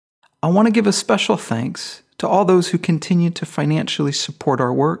I want to give a special thanks to all those who continue to financially support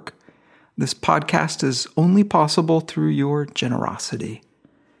our work. This podcast is only possible through your generosity.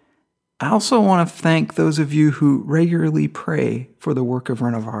 I also want to thank those of you who regularly pray for the work of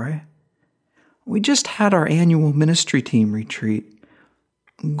Renovare. We just had our annual ministry team retreat.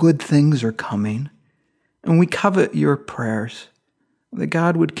 Good things are coming, and we covet your prayers that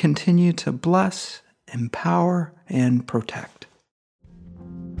God would continue to bless, empower, and protect.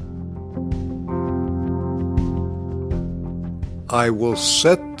 I will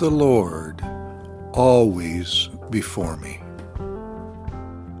set the Lord always before me.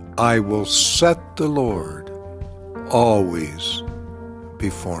 I will set the Lord always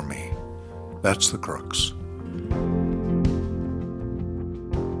before me. That's the crux.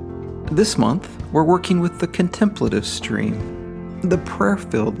 This month, we're working with the contemplative stream, the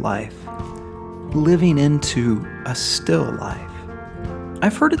prayer-filled life, living into a still life.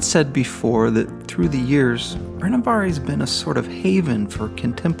 I've heard it said before that through the years, Renovare has been a sort of haven for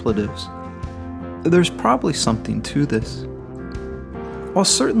contemplatives. There's probably something to this. While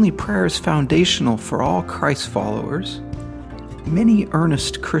certainly prayer is foundational for all Christ followers, many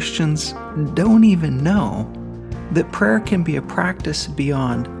earnest Christians don't even know that prayer can be a practice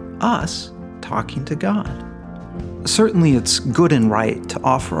beyond us talking to God. Certainly it's good and right to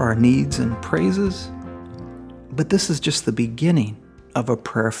offer our needs and praises, but this is just the beginning of a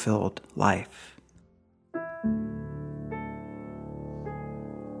prayer-filled life.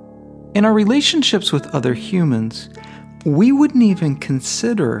 In our relationships with other humans, we wouldn't even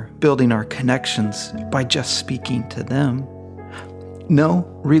consider building our connections by just speaking to them. No,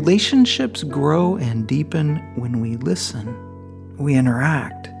 relationships grow and deepen when we listen, we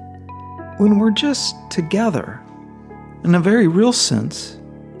interact, when we're just together. In a very real sense,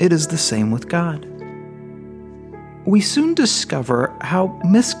 it is the same with God. We soon discover how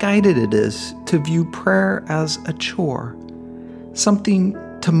misguided it is to view prayer as a chore, something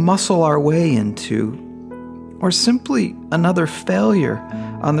to muscle our way into, or simply another failure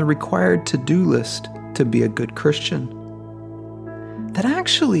on the required to-do list to be a good Christian. That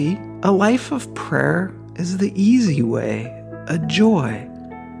actually, a life of prayer is the easy way, a joy,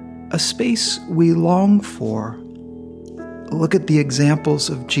 a space we long for. Look at the examples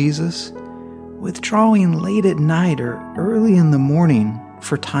of Jesus withdrawing late at night or early in the morning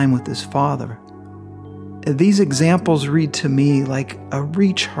for time with his Father. These examples read to me like a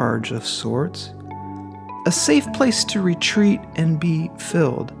recharge of sorts, a safe place to retreat and be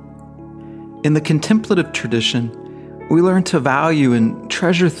filled. In the contemplative tradition, we learn to value and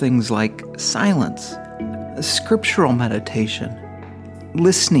treasure things like silence, scriptural meditation,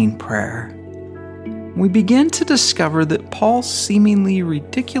 listening prayer. We begin to discover that Paul's seemingly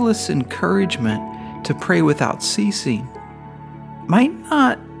ridiculous encouragement to pray without ceasing might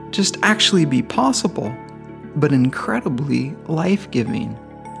not just actually be possible, but incredibly life-giving,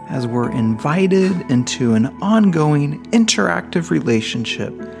 as we're invited into an ongoing, interactive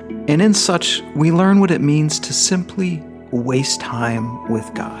relationship. And in such, we learn what it means to simply waste time with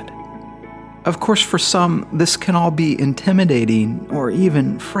God. Of course, for some, this can all be intimidating or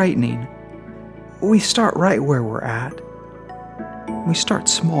even frightening. We start right where we're at. We start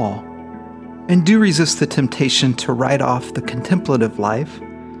small, and do resist the temptation to write off the contemplative life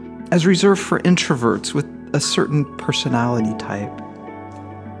as reserved for introverts with a certain personality type.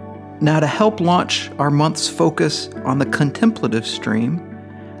 Now, to help launch our month's focus on the contemplative stream,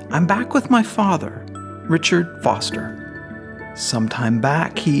 I'm back with my father, Richard Foster. Sometime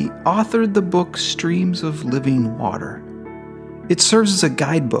back, he authored the book Streams of Living Water. It serves as a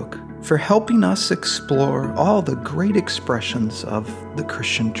guidebook for helping us explore all the great expressions of the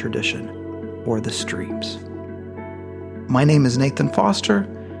Christian tradition, or the streams. My name is Nathan Foster,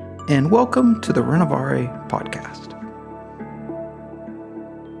 and welcome to the Renovare Podcast.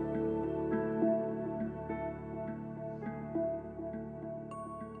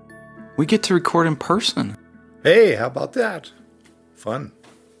 We get to record in person. Hey, how about that? Fun.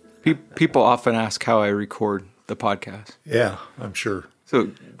 People often ask how I record the podcast. Yeah, I'm sure. So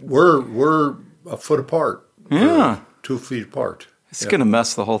we're a foot apart. Yeah. 2 feet apart. It's going to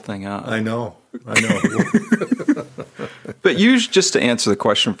mess the whole thing up. I know. But usually, just to answer the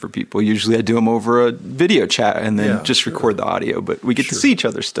question for people, usually I do them over a video chat and then just record the audio. But we get to see each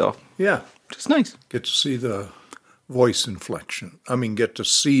other still. Yeah. Which is nice. Get to see the voice inflection. I mean, get to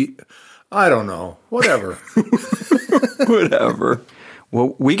see, I don't know, whatever. Whatever.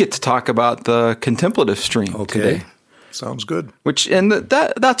 Well, we get to talk about the contemplative stream today. Sounds good.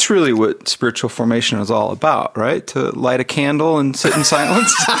 That's really what spiritual formation is all about, right? To light a candle and sit in silence.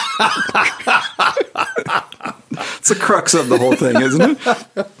 It's the crux of the whole thing, isn't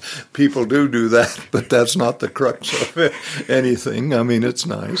it? People do that, but that's not the crux of anything. I mean, it's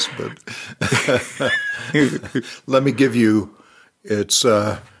nice, but let me give you, it's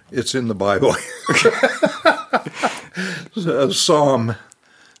in the Bible. Psalm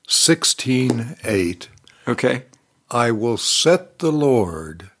 16:8. Okay. I will set the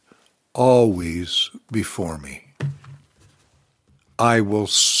Lord always before me. I will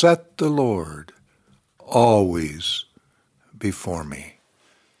set the Lord always before me.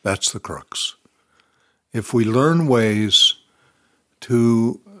 That's the crux. If we learn ways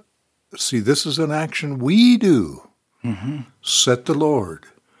to see, this is an action we do. Mm-hmm. Set the Lord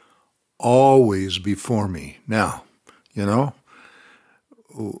always before me. Now,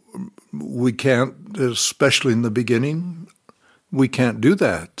 we can't, especially in the beginning, we can't do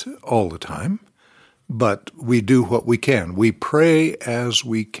that all the time, but we do what we can. We pray as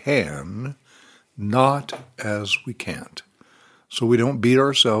we can, not as we can't. So we don't beat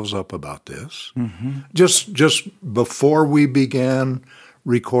ourselves up about this. Mm-hmm. Just before we began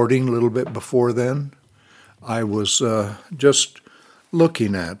recording, a little bit before then, I was just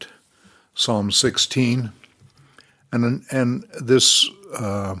looking at Psalm 16, and this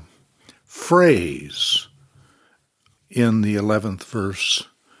phrase in the 11th verse,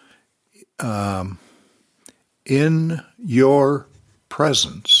 in your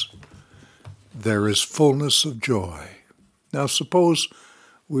presence there is fullness of joy. Now suppose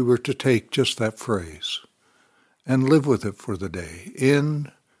we were to take just that phrase and live with it for the day.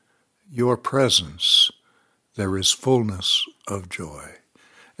 In your presence there is fullness of joy.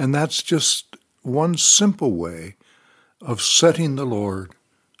 And that's just one simple way of setting the Lord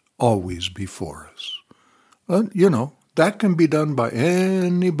always before us. That can be done by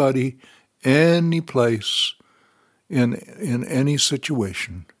anybody, any place, in any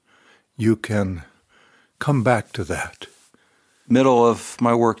situation. You can come back to that. Middle of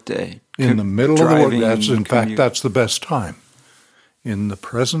my workday. In the middle of the work, that's the best time. In the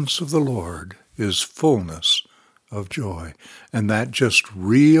presence of the Lord is fullness of joy. And that just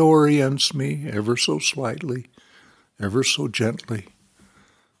reorients me ever so slightly, ever so gently,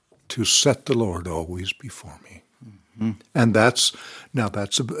 to set the Lord always before me. Mm-hmm. And that's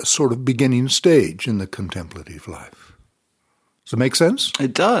a sort of beginning stage in the contemplative life. Does it make sense?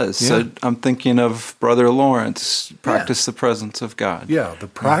 It does. Yeah. So I'm thinking of Brother Lawrence, practice the presence of God. Yeah, the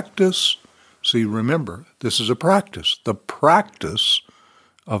practice. See, remember, this is a practice. The practice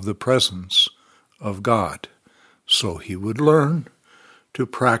of the presence of God. So he would learn to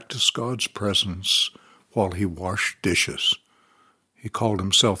practice God's presence while he washed dishes. He called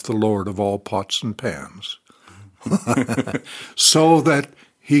himself the Lord of all pots and pans. So that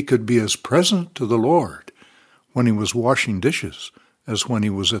he could be as present to the Lord when he was washing dishes as when he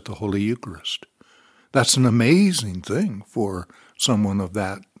was at the Holy Eucharist. That's an amazing thing for someone of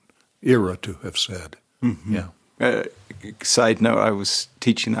that era to have said. Mm-hmm. Yeah. Side note, I was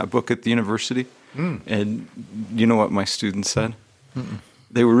teaching that book at the university, and you know what my students said? Mm-mm.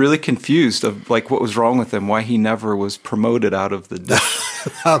 They were really confused of what was wrong with him, why he never was promoted out of the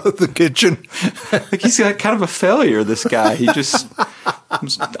out of the kitchen. He's got kind of a failure, this guy. He just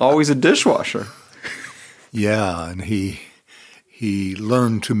was always a dishwasher. Yeah, and he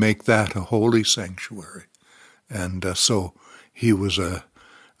learned to make that a holy sanctuary. And so he was a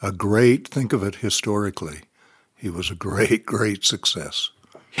great, think of it historically, he was a great, great success.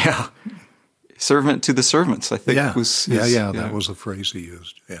 Yeah. Servant to the servants, I think. That was the phrase he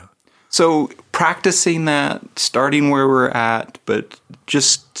used, yeah. So practicing that, starting where we're at, but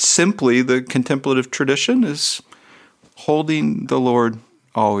just simply the contemplative tradition is holding the Lord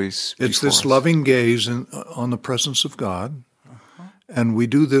always before It's this us. loving gaze on the presence of God, and we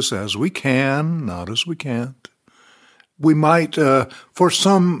do this as we can, not as we can't. We might, for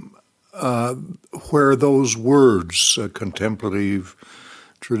some, where those words, contemplative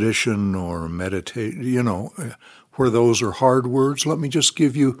tradition or meditate, where those are hard words, let me just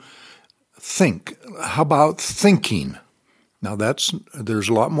give you think. How about thinking? Now there's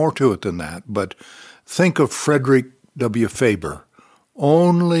a lot more to it than that, but think of Frederick W. Faber.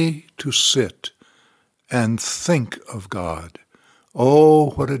 Only to sit and think of God.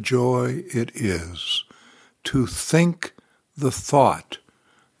 Oh, what a joy it is to think the thought,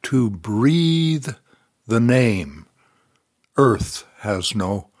 to breathe the name. Earth has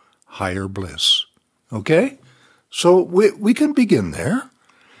no higher bliss. Okay? So we can begin there.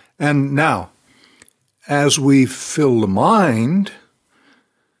 And now, as we fill the mind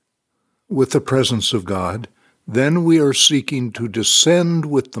with the presence of God, then we are seeking to descend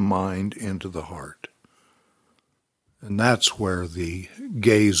with the mind into the heart. And that's where the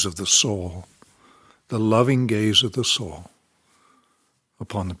gaze of the soul, the loving gaze of the soul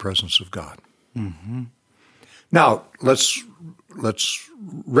upon the presence of God. Mm-hmm. Now, let's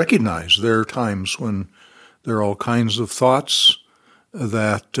recognize there are times when there are all kinds of thoughts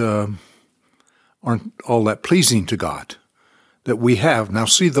that aren't all that pleasing to God that we have. Now,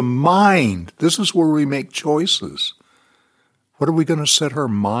 see, the mind, this is where we make choices. What are we going to set our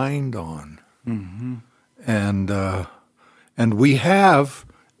mind on? Mm-hmm. And we have,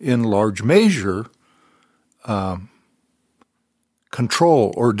 in large measure,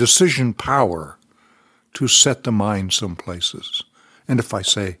 control or decision power to set the mind some places. And if I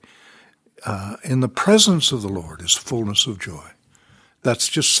say, in the presence of the Lord is fullness of joy, that's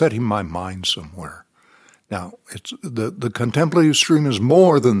just setting my mind somewhere. Now, it's the contemplative stream is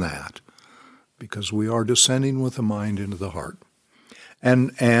more than that, because we are descending with the mind into the heart.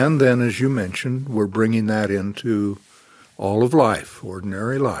 And then, as you mentioned, we're bringing that into all of life,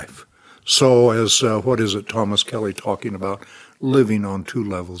 ordinary life. So as, what is it, Thomas Kelly talking about? Living on two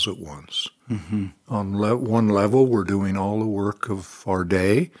levels at once. Mm-hmm. On one level, we're doing all the work of our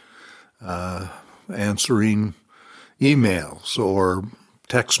day, answering emails or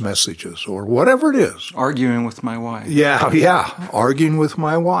text messages or whatever it is. Arguing with my wife. Yeah, arguing with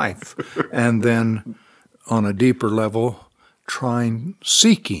my wife. And then on a deeper level,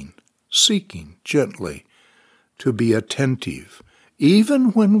 seeking gently to be attentive,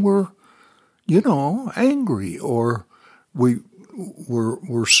 even when we're, angry or we're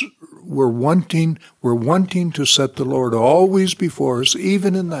wanting to set the Lord always before us.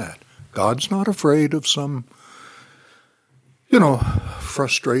 Even in that, God's not afraid of some,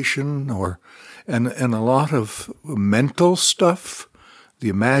 frustration and a lot of mental stuff, the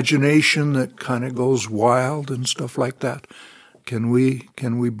imagination that kind of goes wild and stuff like that. Can we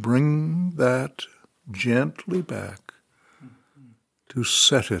bring that gently back to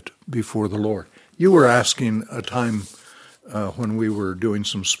set it before the Lord? You were asking a time when we were doing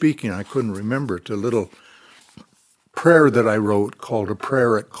some speaking, I couldn't remember it, a little prayer that I wrote called A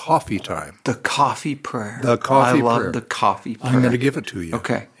Prayer at Coffee Time. The coffee prayer. The coffee prayer. I love the coffee prayer. I'm going to give it to you.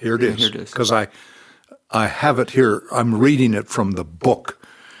 Okay. Here it is. Because I have it here. I'm reading it from the book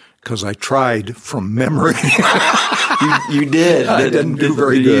because I tried from memory. You did. I didn't do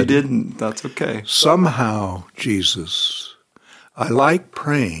very good. You didn't. That's okay. Somehow, Jesus, I like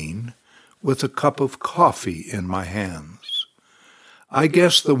praying with a cup of coffee in my hands. I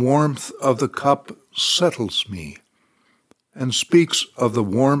guess the warmth of the cup settles me and speaks of the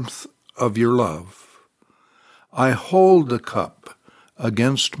warmth of your love. I hold the cup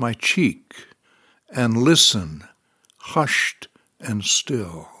against my cheek and listen, hushed and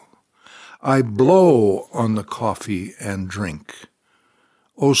still. I blow on the coffee and drink.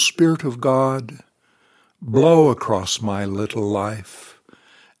 O Spirit of God, blow across my little life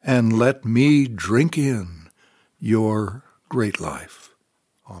and let me drink in your great life.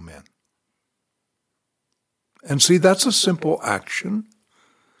 Amen. And see, that's a simple action.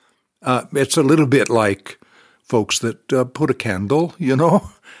 It's a little bit like folks that put a candle,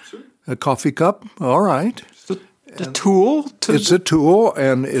 a coffee cup. All right. It's a tool. It's a tool,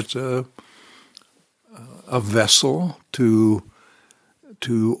 and it's a vessel to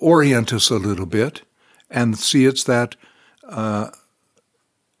orient us a little bit. And see, it's that I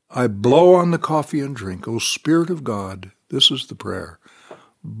blow on the coffee and drink. O Spirit of God, this is the prayer.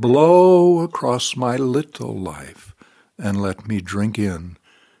 Blow across my little life and let me drink in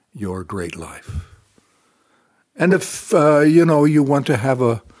your great life. And if, you want to have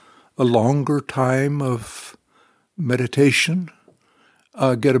a longer time of meditation,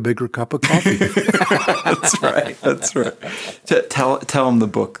 get a bigger cup of coffee. That's right. Tell them the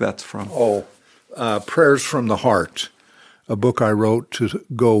book that's from. Prayers from the Heart, a book I wrote to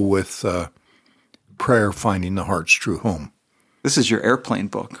go with prayer, Finding the Heart's True Home. This is your airplane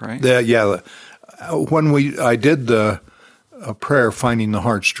book, right? When I did the prayer, Finding the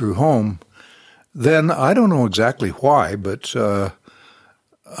Heart's True Home, then I don't know exactly why, but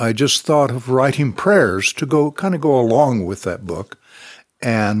I just thought of writing prayers to go along with that book.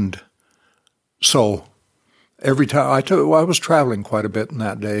 And so every time I was traveling quite a bit in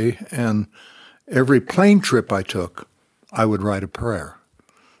that day, and every plane trip I took, I would write a prayer.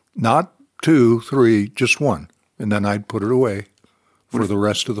 Not 2, 3, just one. And then I'd put it away for the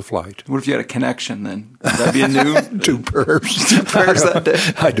rest of the flight. What if you had a connection then? Would that be a new? 2 prayers. 2 prayers that day?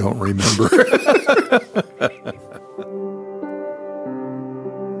 I don't remember.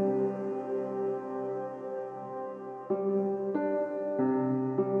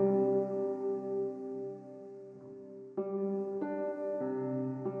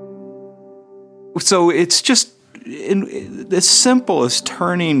 So it's just as simple as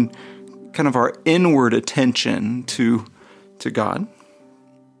turning kind of our inward attention to God.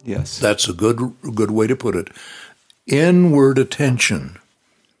 Yes. That's a good way to put it. Inward attention.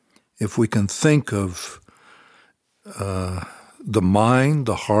 If we can think of the mind,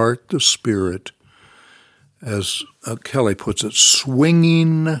 the heart, the spirit, as Kelly puts it,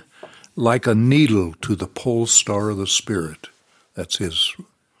 swinging like a needle to the pole star of the spirit. That's his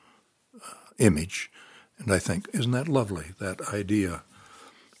image. And I think, isn't that lovely, that idea?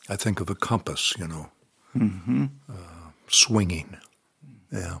 I think of a compass, swinging,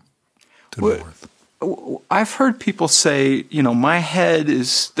 to north. I've heard people say, my head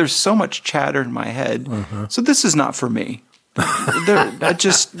there's so much chatter in my head, so this is not for me.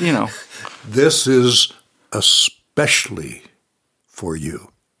 This is especially for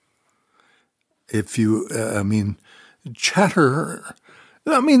you. If you, chatter,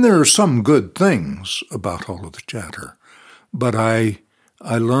 there are some good things about all of the chatter, but I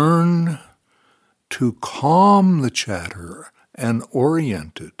learn to calm the chatter and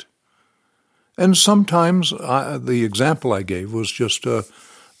orient it. And sometimes the example I gave was just a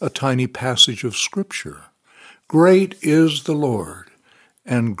tiny passage of Scripture. Great is the Lord,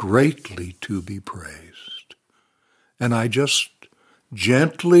 and greatly to be praised. And I just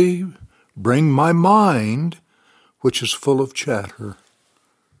gently bring my mind, which is full of chatter,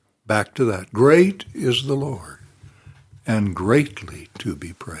 back to that. Great is the Lord, and greatly to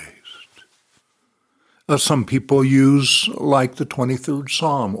be praised. Some people use like the 23rd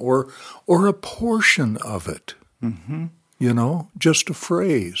Psalm or a portion of it, just a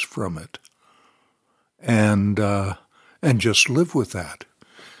phrase from it, and just live with that.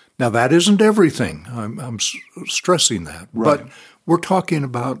 Now, that isn't everything. I'm stressing that. Right. But we're talking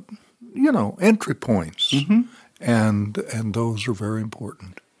about, entry points, and those are very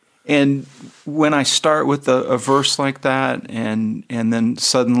important. And when I start with a verse like that, and then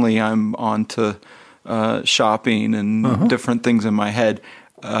suddenly I'm on to shopping and different things in my head,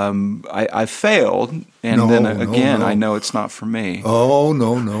 I failed, and I know it's not for me. Oh,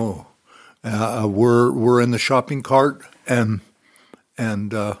 no. We're in the shopping cart, and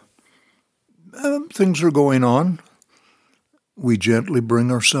things are going on. We gently bring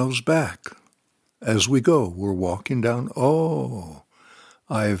ourselves back as we go. We're walking down.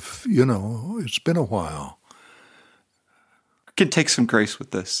 It's been a while. Can take some grace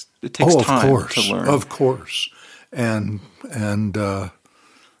with this. It takes time to learn. Of course. And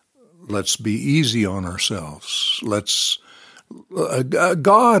let's be easy on ourselves.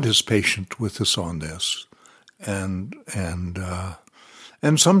 God is patient with us on this. And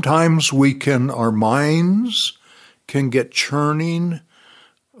sometimes our minds can get churning,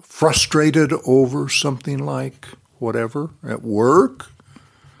 frustrated over something like whatever at work.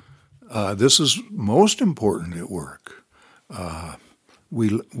 This is most important at work.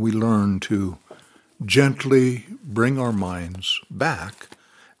 We learn to gently bring our minds back,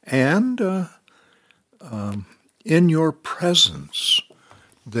 and in your presence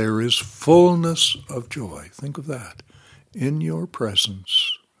there is fullness of joy. Think of that. In your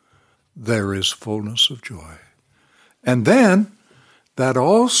presence there is fullness of joy. And then that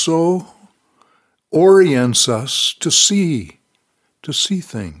also orients us to see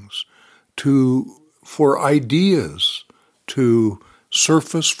things, for ideas to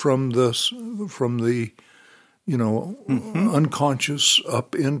surface from the unconscious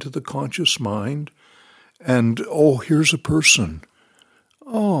up into the conscious mind, and here's a person.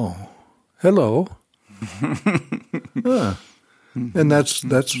 Oh, hello. And that's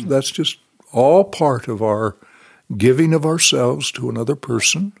just all part of our giving of ourselves to another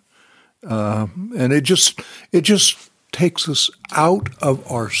person, and it just takes us out of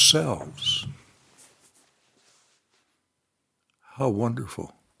ourselves. How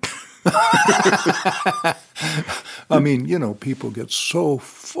wonderful. People get so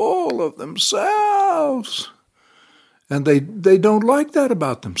full of themselves, and they don't like that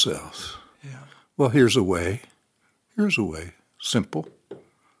about themselves. Yeah. Well, here's a way. Simple.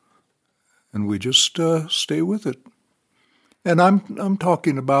 And we just stay with it. And I'm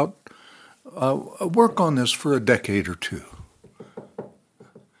talking about work on this for a decade or two.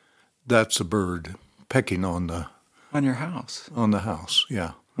 That's a bird pecking on your house. On the house,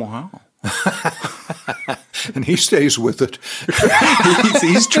 yeah. Wow. And he stays with it.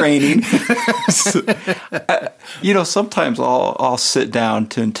 he's training. Sometimes I'll sit down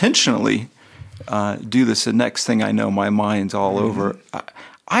to intentionally do this. The next thing I know, my mind's all over.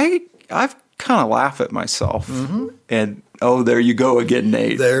 I've kind of laugh at myself, and there you go again,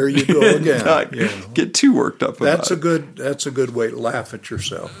 Nate. There you go again. Get too worked up about it. That's a good way to laugh at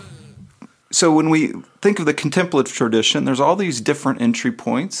yourself. So when we think of the contemplative tradition, there's all these different entry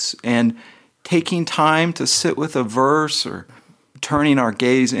points, and taking time to sit with a verse or turning our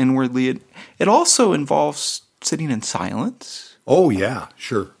gaze inwardly, it also involves sitting in silence. Oh, yeah,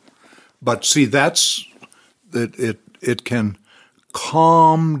 sure. But see, that's that it can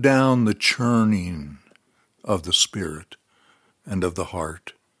calm down the churning of the spirit and of the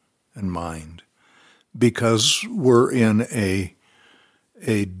heart and mind, because we're in a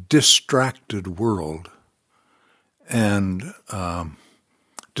distracted world, and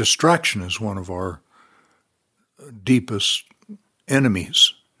distraction is one of our deepest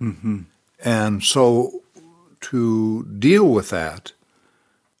enemies. Mm-hmm. And so to deal with that,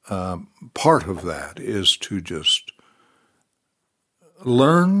 part of that is to just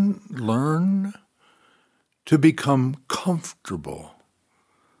learn to become comfortable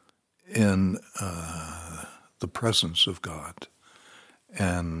in the presence of God.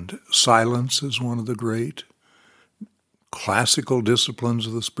 And silence is one of the great classical disciplines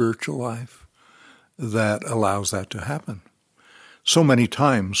of the spiritual life that allows that to happen. So many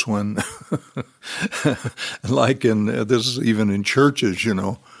times when, like this is even in churches,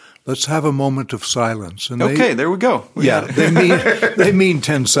 let's have a moment of silence. And there we go. They mean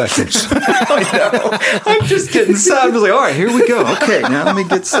 10 seconds. I know. I'm just getting sad. I was like, all right, here we go. Okay, now let me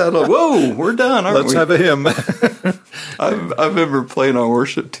get settled. Whoa, we're done, aren't we? Let's have a hymn. I remember playing on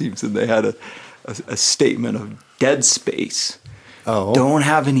worship teams, and they had a statement of dead space. Oh. Don't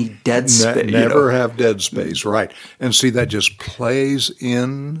have any dead space. Never have dead space, right. And see, that just plays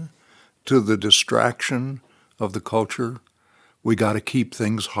in to the distraction of the culture. We got to keep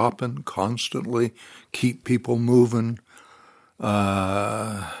things hopping constantly, keep people moving, give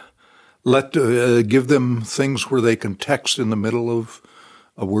them things where they can text in the middle of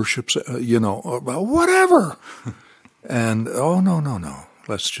a worship, whatever. And, no,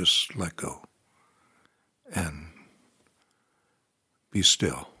 let's just let go and be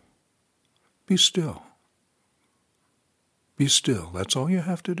still. Be still. Be still. That's all you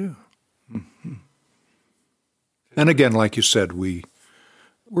have to do. Mm-hmm. And again, like you said,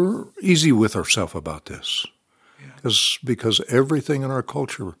 we're easy with ourselves about this, because everything in our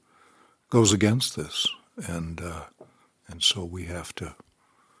culture goes against this, and so we have to,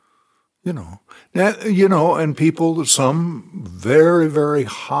 and people, some very, very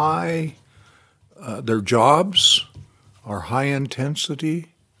high, their jobs are high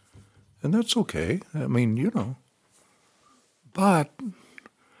intensity, and that's okay. I mean, but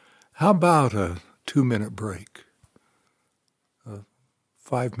how about a 2-minute break?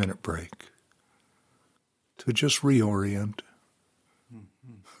 5-minute break to just reorient.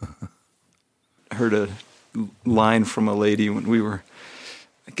 I heard a line from a lady when we were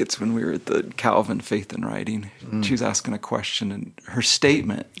at the Calvin Faith and Writing. She was asking a question, and her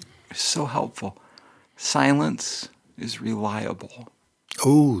statement is so helpful. Silence is reliable.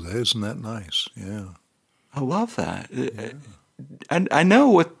 Oh, isn't that nice? Yeah. I love that. Yeah. I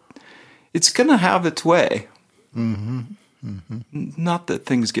know it's going to have its way. Mm-hmm. Mm-hmm. Not that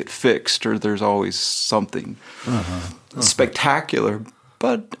things get fixed or there's always something spectacular,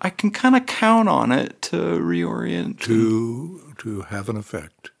 but I can kind of count on it to reorient. To have an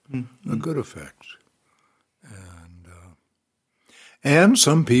effect, a good effect. And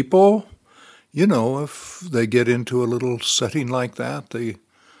some people, if they get into a little setting like that, they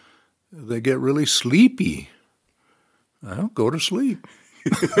get really sleepy. Well, go to sleep.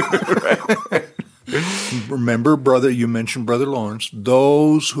 Remember, you mentioned Brother Lawrence,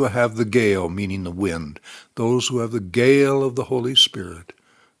 those who have the gale, meaning the wind, those who have the gale of the Holy Spirit,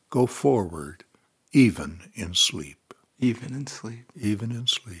 go forward, even in sleep. Even in sleep. Even in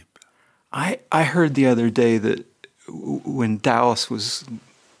sleep. I heard the other day that when Dallas was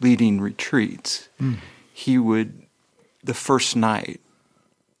leading retreats, he would, the first night,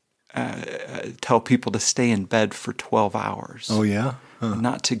 tell people to stay in bed for 12 hours. Oh, yeah?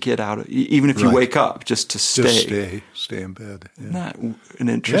 Not to get out of, even if you wake up, just to stay. Just stay in bed. Yeah. Not an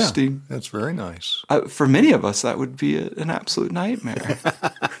interesting. Yeah, that's very nice. For many of us, that would be an absolute nightmare.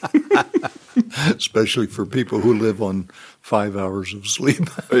 Especially for people who live on 5 hours of sleep.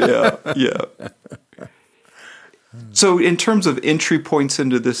 Yeah. So in terms of entry points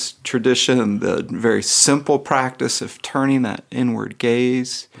into this tradition, the very simple practice of turning that inward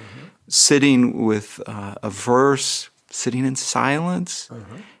gaze, sitting with a verse, sitting in silence,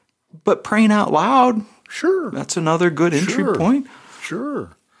 but praying out loud. Sure. That's another good entry point.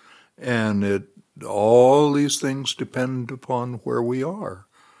 Sure. And all these things depend upon where we are.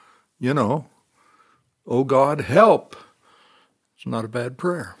 Oh God, help. It's not a bad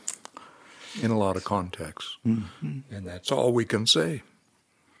prayer in a lot of contexts. Mm-hmm. And that's all we can say.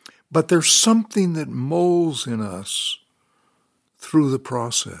 But there's something that molds in us through the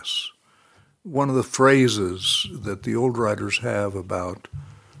process. One of the phrases that the old writers have about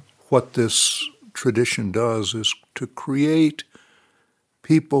what this tradition does is to create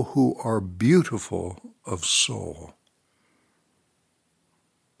people who are beautiful of soul.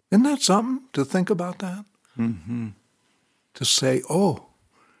 Isn't that something to think about that? Mm-hmm. To say, oh,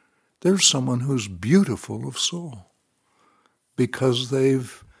 there's someone who's beautiful of soul because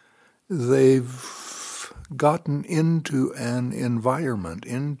they've gotten into an environment,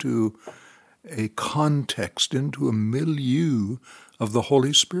 into a context, into a milieu of the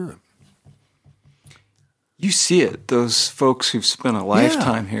Holy Spirit. You see it. Those folks who've spent a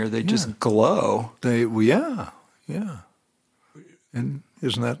lifetime here, they just glow. Yeah. And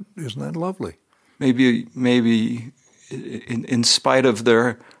isn't that lovely? Maybe in spite of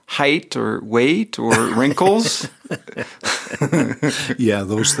their height or weight or wrinkles. Yeah,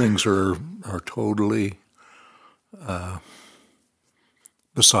 those things are totally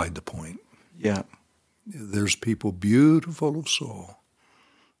beside the point. Yeah. There's people beautiful of soul,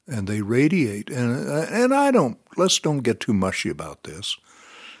 and they radiate. And let's don't get too mushy about this.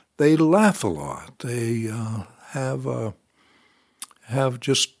 They laugh a lot. They have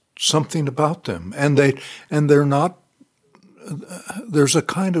just something about them, and they're not. There's a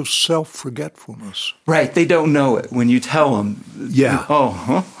kind of self-forgetfulness. Right. They don't know it when you tell them. Yeah.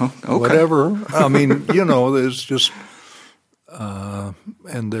 Okay. Whatever. I mean, there's just,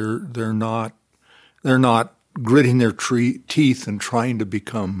 and they're not gritting their teeth and trying to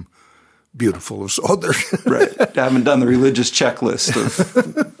become beautiful. So they're right. They haven't done the religious checklist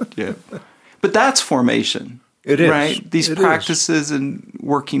of, yeah. But that's formation. It is. Right? These practices and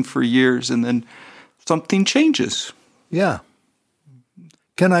working for years, and then something changes. Yeah.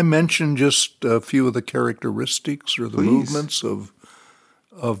 Can I mention just a few of the characteristics or the Please. movements of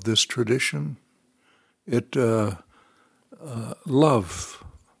this tradition? Love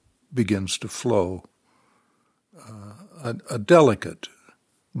begins to flow. A delicate,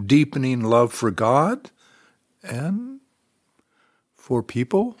 deepening love for God and for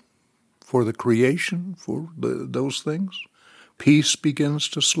people, for the creation, for those things. Peace begins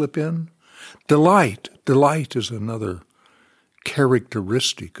to slip in. Delight is another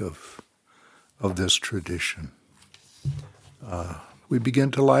characteristic of this tradition. We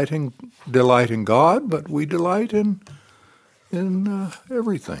begin to delight in God, but we delight in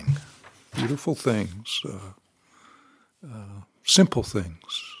everything, beautiful things, simple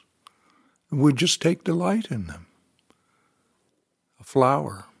things. We just take delight in them. A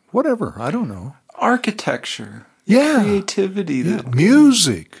flower, whatever, I don't know. Architecture, Yeah. creativity. Yeah.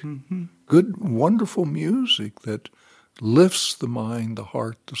 Music, good, wonderful music that lifts the mind, the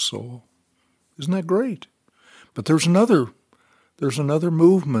heart, the soul. Isn't that great? But there's another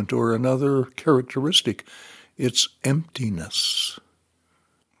movement or another characteristic. It's emptiness.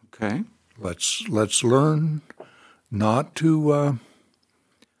 Okay. Let's learn not to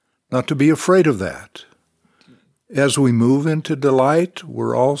be afraid of that. As we move into delight,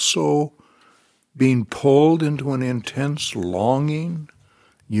 we're also being pulled into an intense longing,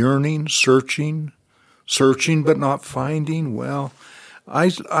 yearning, searching but not finding. Well,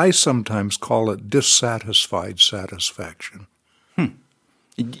 I sometimes call it dissatisfied satisfaction.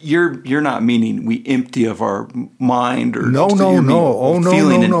 You're not meaning we empty of our mind or No. Oh, no,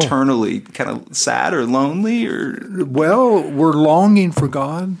 feeling no. internally kind of sad or lonely or Well, we're longing for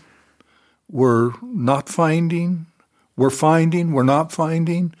God. We're not finding. We're finding. We're not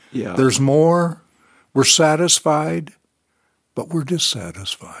finding. Yeah. There's more. We're satisfied, but we're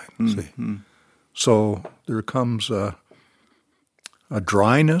dissatisfied. See? So there comes a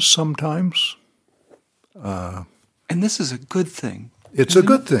dryness sometimes. and this is a good thing. It's a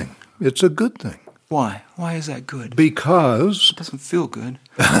good thing. It's a good thing. Why? Why is that good? Because It doesn't feel good.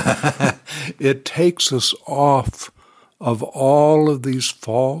 it takes us off of all of these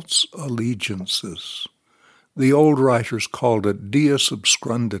false allegiances. The old writers called it Deus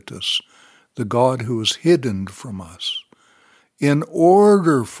obscunditus, the God who is hidden from us. In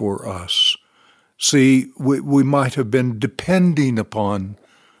order for us, we might have been depending upon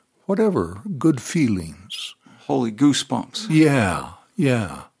whatever, good feelings. Holy goosebumps. Yeah.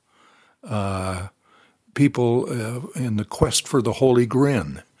 People in the quest for the holy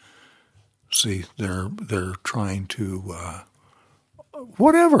grin. See, they're trying to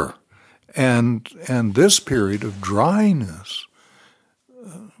whatever, and this period of dryness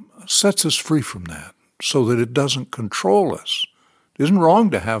sets us free from that, so that it doesn't control us. It isn't wrong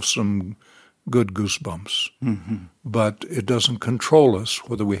to have some good goosebumps, but it doesn't control us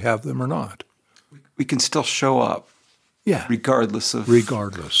whether we have them or not. We can still show up. Yeah, Regardless of...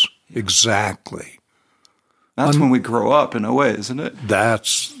 regardless. Exactly. That's when we grow up in a way, isn't it?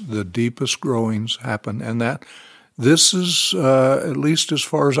 That's the deepest growings happen. And this is, at least as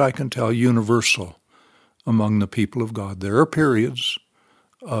far as I can tell, universal among the people of God. There are periods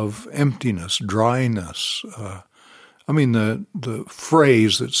of emptiness, dryness. The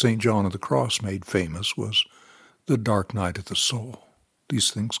phrase that St. John of the Cross made famous was the dark night of the soul.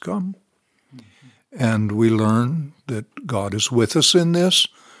 These things come. And we learn that God is with us in this,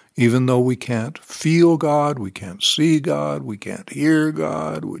 even though we can't feel God, we can't see God, we can't hear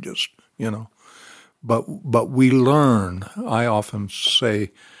God, we just, But we learn, I often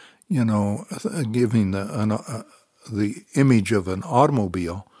say, giving the image of an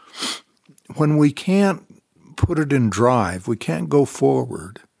automobile, when we can't put it in drive, we can't go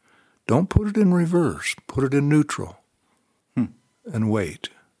forward, don't put it in reverse, put it in neutral and wait.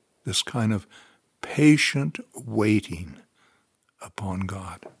 This kind of patient waiting upon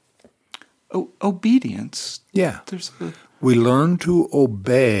God. Obedience. Yeah. We learn to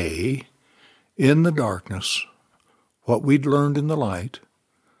obey in the darkness what we'd learned in the light.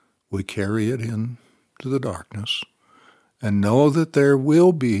 We carry it into the darkness and know that there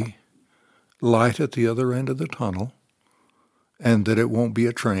will be light at the other end of the tunnel and that it won't be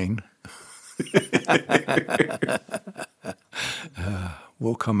a train.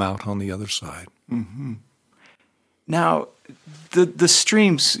 We'll come out on the other side. Mm-hmm. Now, the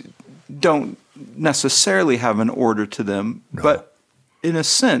streams don't necessarily have an order to them, No. but in a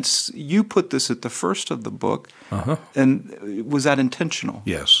sense, you put this at the first of the book, and was that intentional?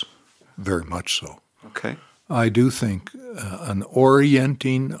 Yes, very much so. Okay. I do think an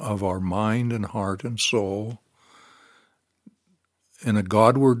orienting of our mind and heart and soul in a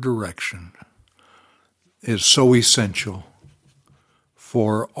Godward direction is so essential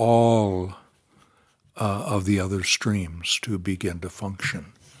for all of the other streams to begin to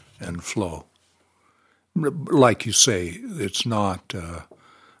function and flow. Like you say, it's not a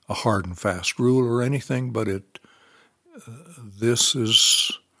hard and fast rule or anything, but this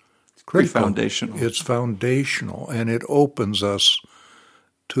is critical. Foundational. It's foundational, and it opens us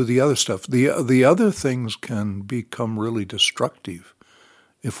to the other stuff. The other things can become really destructive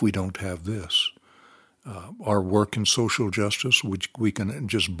if we don't have this. Our work in social justice, which we can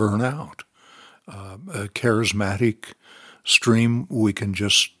just burn out. A charismatic stream, we can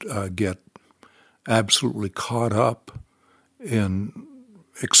just get absolutely caught up in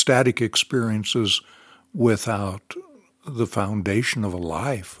ecstatic experiences without the foundation of a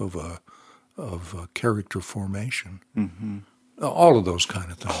life, of a character formation. Mm-hmm. All of those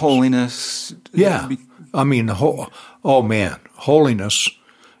kind of things. Holiness. Yeah. Holiness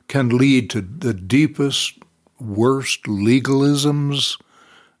can lead to the deepest, worst legalisms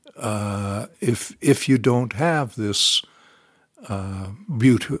if you don't have this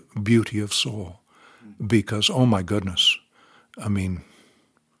beauty of soul. Because, oh my goodness,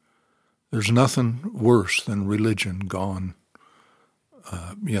 there's nothing worse than religion gone,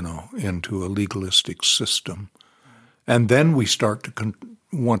 into a legalistic system. And then we start to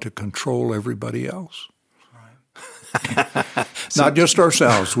want to control everybody else. Right. Not just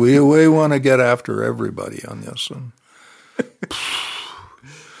ourselves. We want to get after everybody on this. And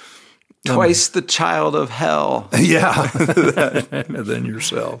twice the child of hell. Yeah, than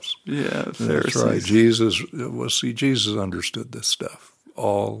yourselves. Yeah, that's right. Jesus understood this stuff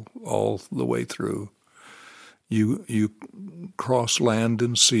all the way through. You cross land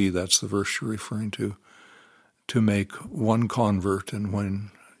and sea. That's the verse you're referring to make one convert, and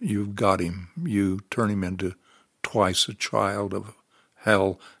when you've got him, you turn him into twice a child of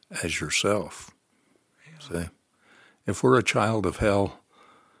hell as yourself. Yeah. See, if we're a child of hell,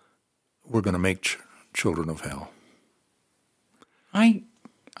 we're going to make children of hell. I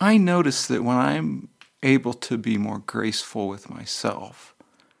notice that when I'm able to be more graceful with myself,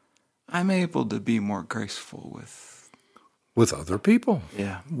 I'm able to be more graceful with other people.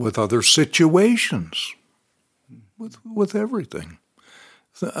 Yeah. With other situations. With everything.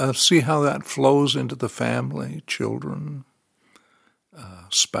 See how that flows into the family, children,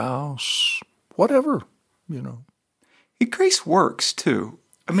 spouse, whatever, Grace works, too.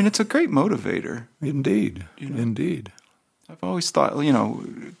 It's a great motivator. Indeed, indeed. I've always thought,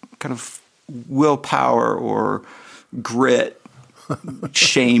 kind of willpower or grit,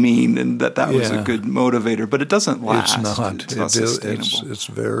 shaming, and that was a good motivator, but it doesn't last. It's not. It's not sustainable. It's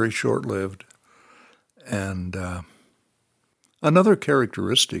very short-lived. And another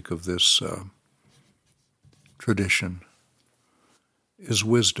characteristic of this tradition is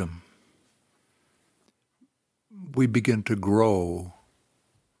wisdom. We begin to grow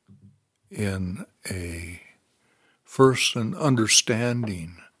in an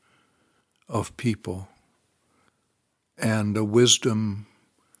understanding of people and a wisdom,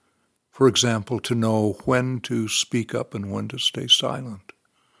 for example, to know when to speak up and when to stay silent.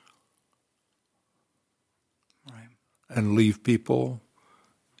 Right. And leave people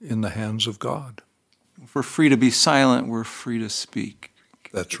in the hands of God. If we're free to be silent, we're free to speak.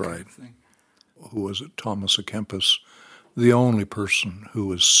 That's right. Who was it? Thomas à Kempis. The only person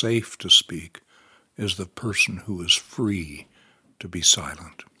who is safe to speak is the person who is free to be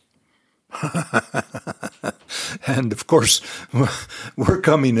silent. And of course, we're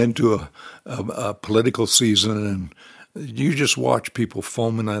coming into a political season, and you just watch people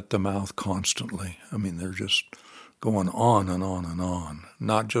foaming at the mouth constantly. I mean, they're just going on and on and on.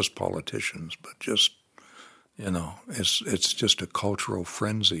 Not just politicians, but just, it's just a cultural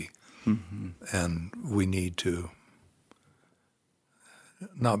frenzy. Mm-hmm. And we need to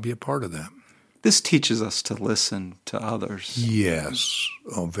not be a part of that. This teaches us to listen to others. Yes.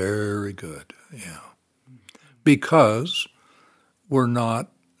 Oh, very good. Yeah. Because we're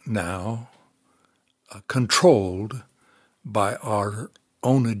not now controlled by our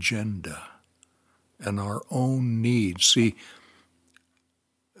own agenda and our own needs. See,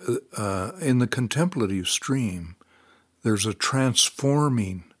 in the contemplative stream, there's a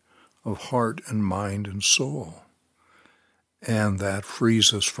transforming of heart and mind and soul. And that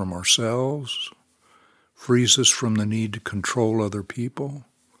frees us from ourselves, frees us from the need to control other people.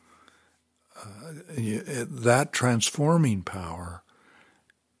 That transforming power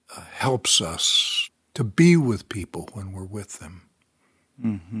helps us to be with people when we're with them.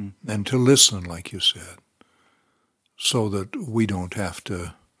 Mm-hmm. And to listen, like you said, so that we don't have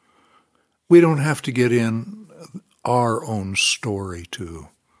to get in our own story to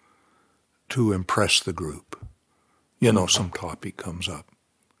impress the group. Some topic comes up.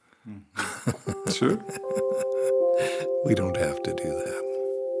 Sure. We don't have to do that.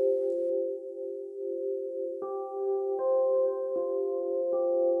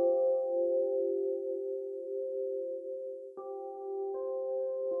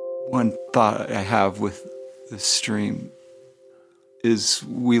 One thought I have with this stream is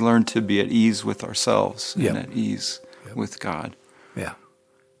we learn to be at ease with ourselves and at ease with God. Yeah.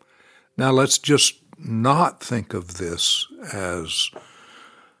 Now let's just not think of this as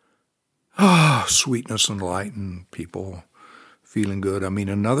sweetness and light and people feeling good. I mean,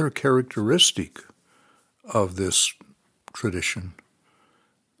 another characteristic of this tradition,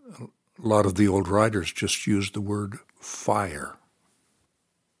 a lot of the old writers just used the word fire.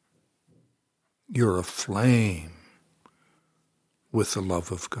 You're aflame with the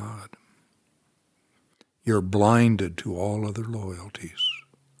love of God. You're blinded to all other loyalties.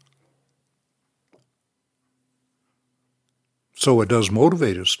 So it does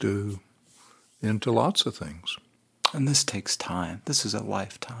motivate us into lots of things. And this takes time. This is a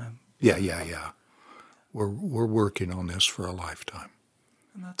lifetime. Yeah. We're working on this for a lifetime.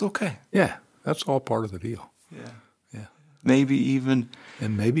 And that's okay. Yeah, that's all part of the deal. Yeah. Maybe even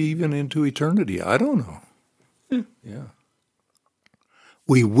into eternity. I don't know. Yeah.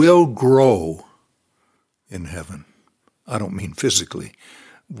 We will grow in heaven. I don't mean physically.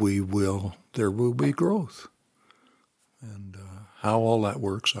 There will be growth. And how all that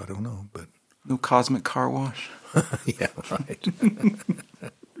works, I don't know. But no cosmic car wash? Yeah, right.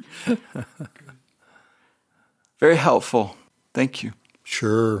 Very helpful. Thank you.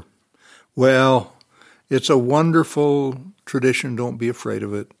 Sure. Well, it's a wonderful tradition. Don't be afraid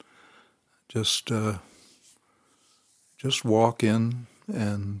of it. Just walk in,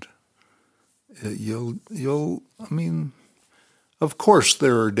 and you'll. I mean, of course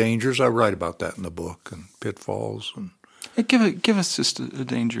there are dangers. I write about that in the book, and pitfalls. And Hey, give us just a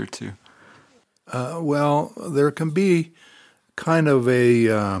danger or two. Well, there can be kind of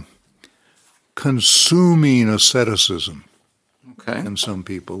a consuming asceticism. Okay. And some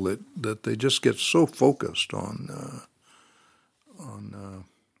people that they just get so focused on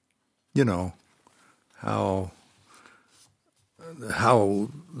how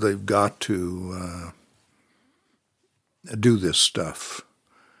they've got to do this stuff.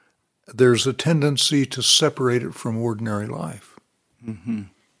 There's a tendency to separate it from ordinary life,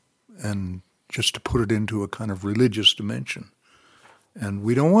 and just to put it into a kind of religious dimension. And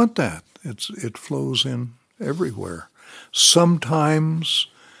we don't want that. It flows in everywhere. Sometimes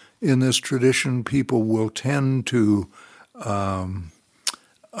in this tradition, people will tend to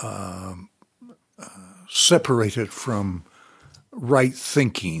separate it from right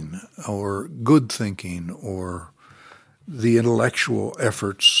thinking or good thinking or the intellectual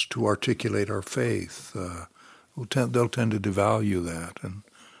efforts to articulate our faith. They'll tend to devalue that, and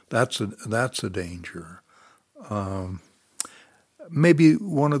that's a danger. maybe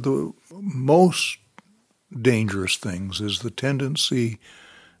one of the most dangerous things is the tendency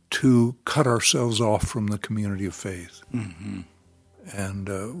to cut ourselves off from the community of faith. Mm-hmm.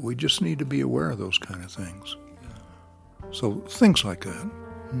 And we just need to be aware of those kind of things. So things like that.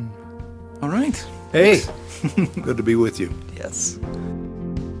 All right. Hey, good to be with you. Yes.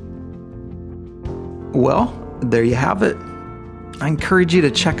 Well, there you have it. I encourage you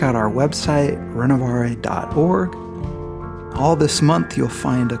to check out our website, renovare.org. All this month, you'll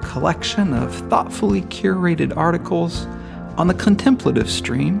find a collection of thoughtfully curated articles on the contemplative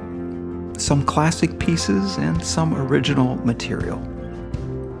stream, some classic pieces, and some original material.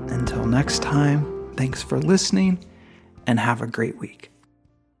 Until next time, thanks for listening, and have a great week.